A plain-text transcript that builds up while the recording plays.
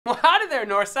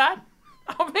there, Northside.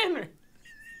 I'm Henry.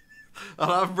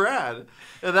 And I'm Brad.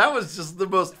 And that was just the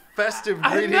most festive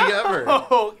greeting ever.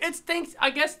 Oh, it's thanks. I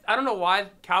guess I don't know why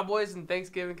Cowboys and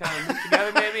Thanksgiving kind of move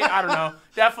together. Maybe I don't know.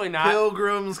 Definitely not.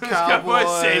 Pilgrims,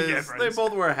 Cowboys. Same difference. They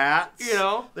both wear hats. You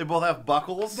know, they both have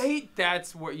buckles.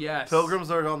 That's what. Yes.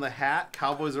 Pilgrims are on the hat.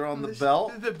 Cowboys are on the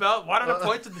belt. The belt. Why don't I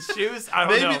point to the shoes? I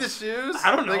don't know. Maybe the shoes.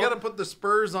 I don't know. They got to put the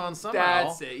spurs on somehow.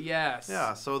 That's it. Yes.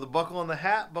 Yeah. So the buckle on the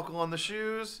hat, buckle on the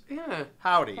shoes. Yeah.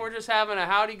 Howdy. We're just having a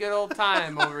howdy good old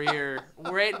time over here.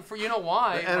 We're waiting for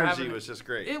why. The energy was just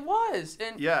great. It was.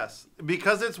 And yes,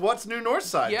 because it's What's New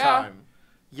Northside time.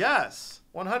 Yes,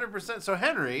 100%. So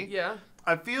Henry, yeah,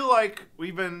 I feel like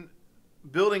we've been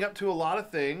building up to a lot of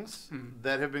things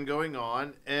that have been going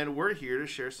on, and we're here to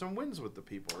share some wins with the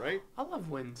people, right? I love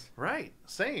wins. Right,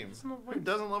 same. Who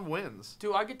doesn't love wins?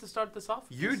 Do I get to start this off?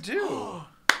 You do.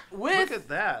 Look at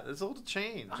that. It's a little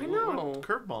change. I know.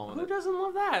 Curveball. Who doesn't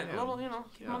love that? Yeah. A little,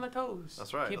 keep them on their toes.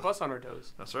 That's right. Keep us on our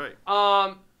toes. That's right.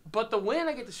 But the win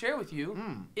I get to share with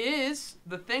you is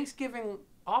the Thanksgiving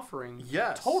offering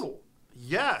total.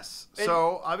 Yes.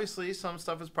 So obviously some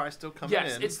stuff is probably still coming in.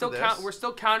 Yes, it's still we're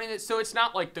still counting it, so it's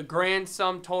not like the grand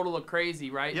sum total of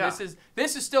crazy, right? Yeah.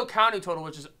 This is still counting total,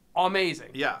 which is amazing.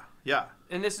 Yeah. Yeah.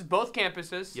 And this is both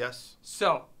campuses. Yes.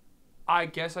 So I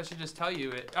guess I should just tell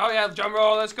you it. Oh yeah, drum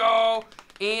roll, let's go.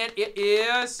 And it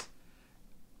is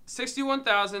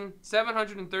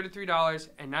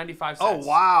 $61,733.95. Oh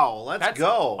wow, that's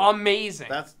go. Amazing.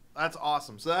 That's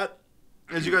awesome. So that,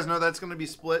 as you guys know, that's going to be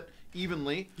split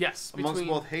evenly. Yes, amongst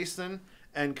both Haston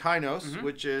and Kynos,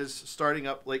 which is starting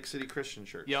up Lake City Christian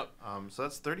Church. Yep. So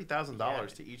that's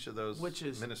 $30,000 to each of those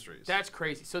ministries. That's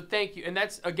crazy. So thank you, and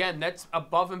that's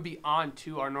above and beyond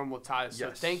to our normal tithes.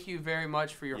 Yes. So thank you very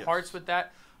much for your hearts with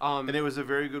that. And it was a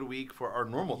very good week for our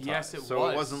normal tithes. Yes, it was. So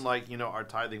it wasn't like, our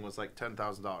tithing was like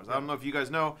 $10,000. I don't know if you guys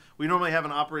know, we normally have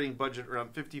an operating budget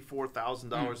around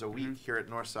 $54,000 a week here at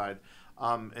Northside.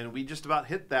 And we just about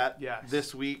hit that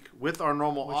this week with our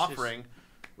normal offering,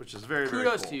 which is very, very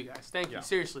cool. Kudos to you guys. Thank you.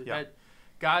 Seriously. Yeah.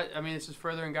 This is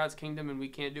furthering God's kingdom, and we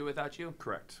can't do it without you.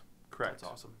 Correct. That's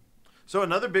awesome. So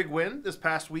another big win this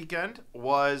past weekend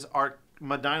was our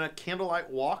Medina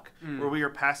Candlelight Walk, where we are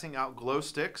passing out glow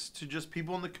sticks to just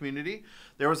people in the community.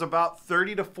 There was about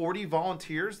 30 to 40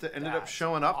 volunteers that ended up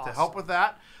showing up to help with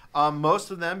that. Most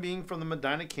of them being from the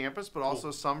Medina campus, but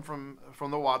also some from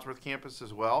the Wadsworth campus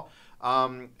as well.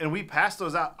 And we passed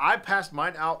those out. I passed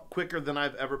mine out quicker than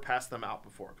I've ever passed them out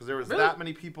before because there was that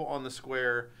many people on the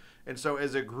square. And so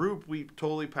as a group, we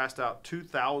totally passed out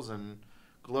 2,000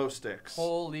 glow sticks.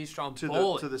 Holy strong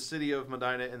to the city of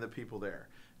Medina and the people there.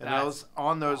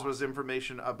 And those was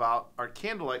information about our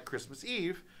Candlelight Christmas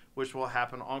Eve, which will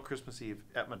happen on Christmas Eve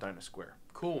at Medina Square.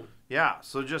 Cool. Yeah,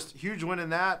 so just huge win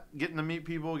in that. Getting to meet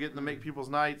people, getting to make people's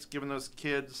nights, giving those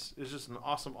kids is just an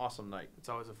awesome, awesome night. It's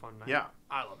always a fun night. Yeah.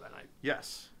 I love that night.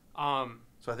 Yes. So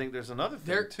I think there's another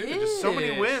thing too. Is. Just so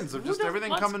many wins of just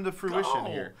everything coming to fruition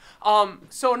here.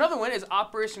 So another win is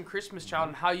Operation Christmas Child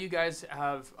and how you guys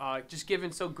have just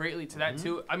given so greatly to that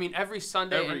too. I mean, every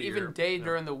Sunday and even day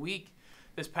during the week.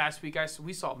 This past week, guys,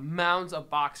 we saw mounds of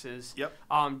boxes. Yep.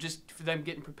 Just for them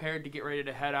getting prepared to get ready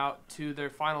to head out to their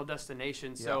final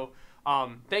destination. So,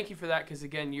 thank you for that, because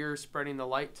again, you're spreading the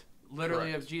light,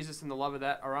 literally, of Jesus and the love of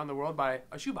that around the world by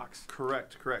a shoebox.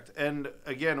 Correct. And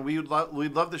again, we'd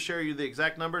love to share you the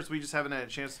exact numbers. We just haven't had a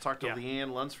chance to talk to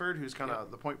Leanne Lunsford, who's kind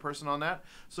of the point person on that.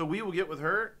 So we will get with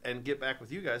her and get back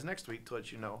with you guys next week to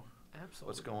let you know. Absolutely.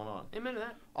 What's going on. Amen to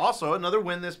that. Also, another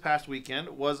win this past weekend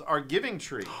was our giving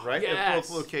tree, right? Yes. At both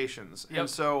locations. Yep. And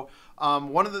so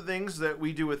one of the things that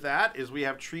we do with that is we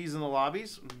have trees in the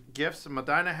lobbies, gifts.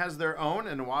 Medina has their own,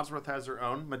 and Wadsworth has their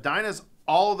own. Medina's,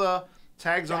 all the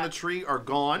tags on the tree are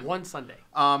gone. One Sunday.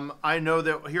 I know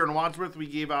that here in Wadsworth, we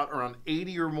gave out around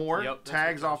 80 or more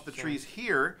tags off the trees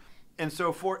here. And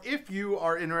so if you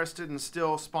are interested in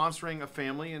still sponsoring a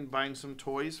family and buying some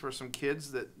toys for some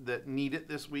kids that need it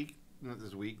this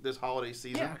holiday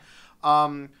season,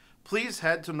 please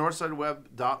head to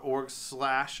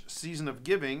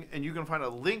northsideweb.org/seasonofgiving, and you can find a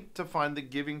link to find the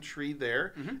giving tree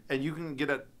there, and you can get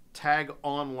a tag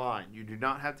online. You do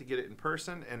not have to get it in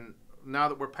person, and now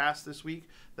that we're past this week,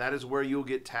 that is where you'll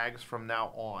get tags from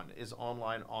now on, is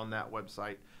online on that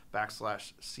website,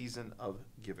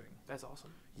 /seasonofgiving. That's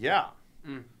awesome. Yeah.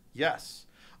 Yes.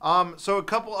 So a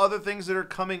couple other things that are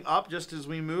coming up just as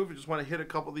we move. I just want to hit a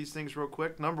couple of these things real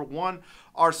quick. Number one,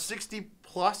 our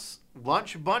 60-plus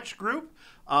lunch bunch group.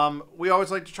 We always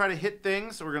like to try to hit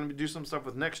things. So we're going to do some stuff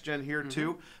with Next Gen here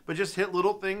too. But just hit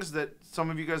little things that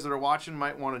some of you guys that are watching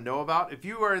might want to know about. If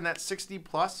you are in that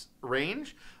 60-plus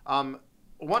range,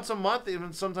 once a month,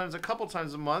 even sometimes a couple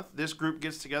times a month, this group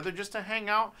gets together just to hang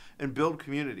out and build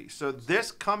community. So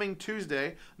this coming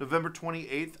Tuesday, November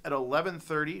 28th at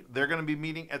 11:30, they're going to be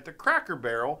meeting at the Cracker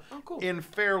Barrel in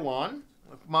Fairlawn.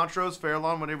 Montrose,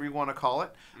 Fairlawn, whatever you want to call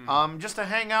it. Just to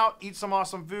hang out, eat some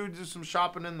awesome food, do some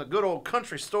shopping in the good old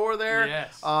country store there.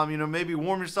 Yes. Maybe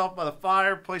warm yourself by the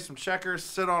fire, play some checkers,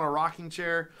 sit on a rocking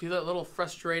chair. Do that little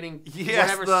frustrating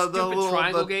whatever stupid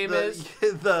triangle game is.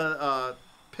 The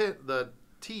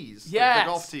tees. Yes. The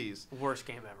golf tees. Worst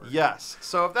game ever. Yes.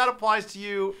 So if that applies to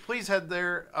you, please head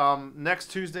there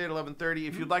next Tuesday at 11:30.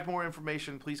 If you'd like more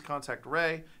information, please contact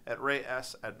Ray at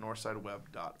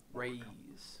rays@northsideweb.org.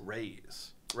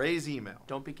 Ray's email.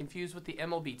 Don't be confused with the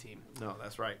MLB team. No,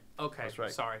 that's right. Okay. That's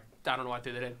right. Sorry. I don't know why I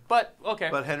threw that in. But, okay.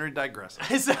 But Henry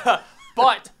digresses.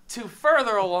 But to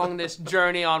further along this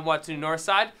journey on What's New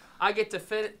Northside, I get to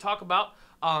talk about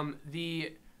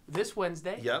this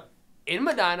Wednesday. Yep. In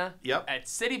Medina, yep. At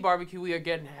City Barbecue, we are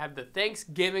going to have the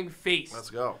Thanksgiving feast. Let's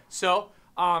go. So,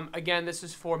 again, this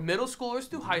is for middle schoolers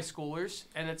to high schoolers,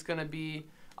 and it's going to be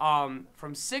from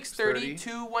 6:30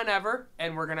 to whenever,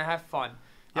 and we're going to have fun.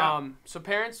 Yeah. So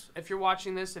parents, if you're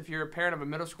watching this, if you're a parent of a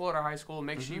middle schooler or high school,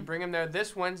 make sure you bring them there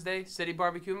this Wednesday, City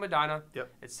Barbecue in Medina.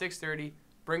 Yep. At 6:30.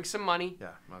 Bring some money. Yeah,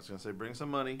 I was going to say bring some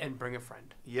money. And bring a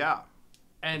friend. Yeah.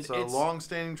 And it's a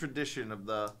long-standing tradition of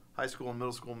the high school and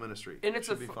middle school ministry. And it's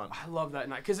be fun. I love that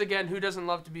night. Because, again, who doesn't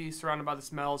love to be surrounded by the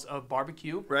smells of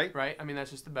barbecue? Right. Right? I mean, that's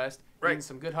just the best. Right. Eating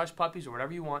some good hush puppies or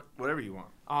whatever you want. Whatever you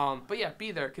want. But, yeah,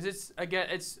 be there. Because,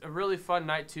 it's a really fun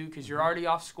night, too, because you're already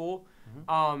off school.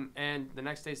 And the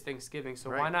next day is Thanksgiving. So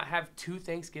why not have 2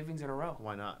 Thanksgivings in a row?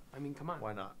 Why not? I mean, come on.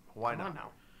 Why not? Why not? Come on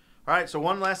now. All right, so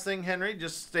one last thing, Henry,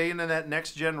 just staying in that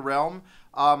next-gen realm.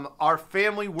 Our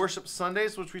family worship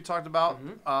Sundays, which we talked about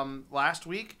last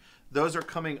week, those are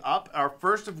coming up. Our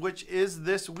first of which is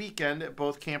this weekend at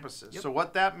both campuses. Yep. So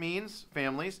what that means,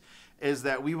 families, is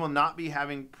that we will not be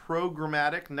having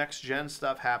programmatic next-gen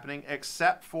stuff happening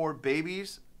except for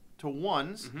babies to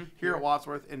 1s here at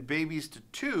Wadsworth and babies to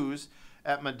 2s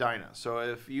at Medina. So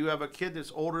if you have a kid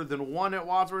that's older than 1 at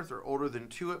Wadsworth or older than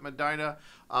 2 at Medina,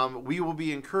 we will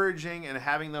be encouraging and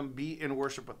having them be in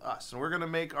worship with us. And we're going to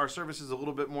make our services a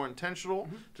little bit more intentional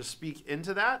to speak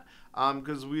into that,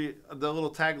 because the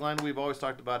little tagline we've always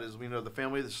talked about is we know the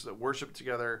family that worship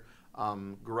together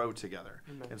grow together.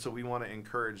 Amen. And so we want to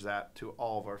encourage that to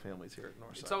all of our families here at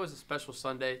Northside. It's always a special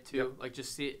Sunday too. Yep. Like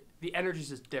just see it. The energy is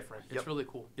just different. It's really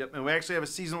cool. Yep, and we actually have a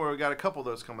season where we got a couple of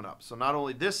those coming up. So not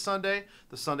only this Sunday,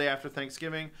 the Sunday after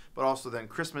Thanksgiving, but also then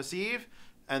Christmas Eve,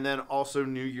 and then also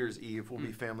New Year's Eve will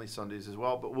be family Sundays as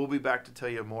well. But we'll be back to tell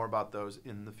you more about those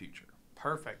in the future.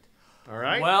 Perfect. All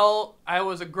right. Well, it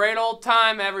was a great old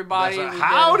time, everybody.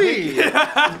 Howdy!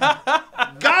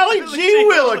 Golly gee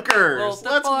willikers!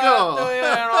 Let's go. You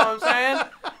know what I'm saying?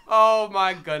 Oh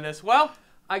my goodness. Well,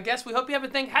 I guess we hope you have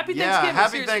happy Thanksgiving.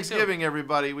 Happy Thanksgiving,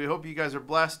 everybody. We hope you guys are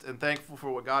blessed and thankful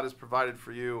for what God has provided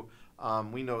for you.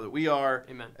 We know that we are.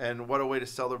 Amen. And what a way to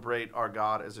celebrate our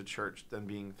God as a church than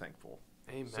being thankful.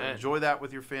 Amen. So enjoy that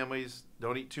with your families.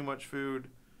 Don't eat too much food.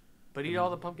 But eat all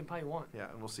the pumpkin pie you want. Yeah,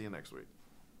 and we'll see you next week.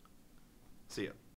 See ya.